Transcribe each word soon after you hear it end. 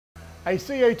A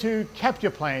CO2 capture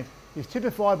plant is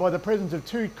typified by the presence of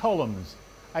two columns,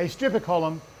 a stripper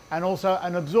column and also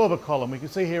an absorber column we can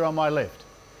see here on my left.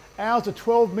 Ours are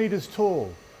 12 metres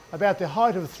tall, about the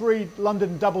height of 3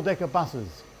 London double-decker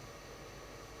buses.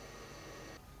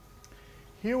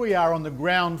 Here we are on the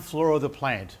ground floor of the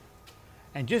plant,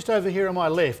 and just over here on my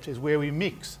left is where we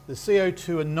mix the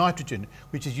CO2 and nitrogen,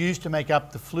 which is used to make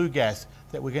up the flue gas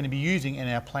that we're going to be using in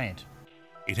our plant.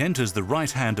 It enters the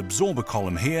right-hand absorber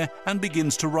column here and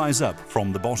begins to rise up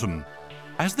from the bottom.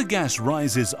 As the gas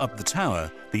rises up the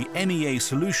tower, the MEA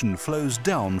solution flows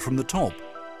down from the top.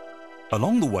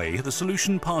 Along the way, the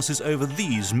solution passes over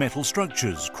these metal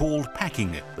structures called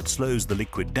packing that slows the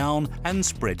liquid down and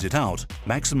spreads it out,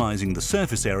 maximizing the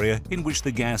surface area in which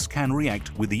the gas can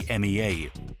react with the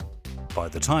MEA. By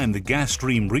the time the gas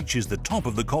stream reaches the top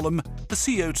of the column, the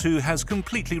CO2 has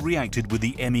completely reacted with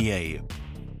the MEA.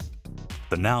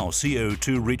 The now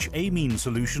CO2-rich amine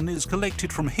solution is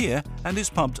collected from here and is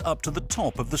pumped up to the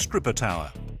top of the stripper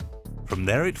tower. From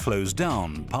there it flows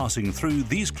down, passing through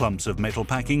these clumps of metal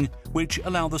packing, which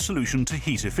allow the solution to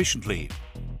heat efficiently.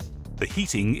 The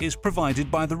heating is provided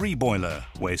by the reboiler,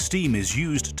 where steam is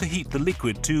used to heat the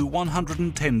liquid to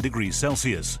 110 degrees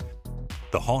Celsius.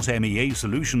 The hot MEA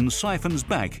solution siphons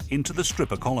back into the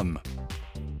stripper column.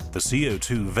 The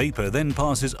CO2 vapor then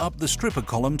passes up the stripper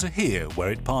column to here,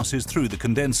 where it passes through the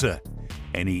condenser.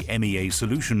 Any MEA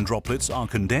solution droplets are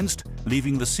condensed,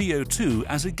 leaving the CO2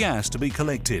 as a gas to be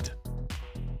collected.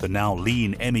 The now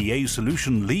lean MEA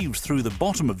solution leaves through the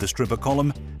bottom of the stripper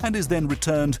column and is then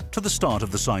returned to the start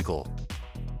of the cycle.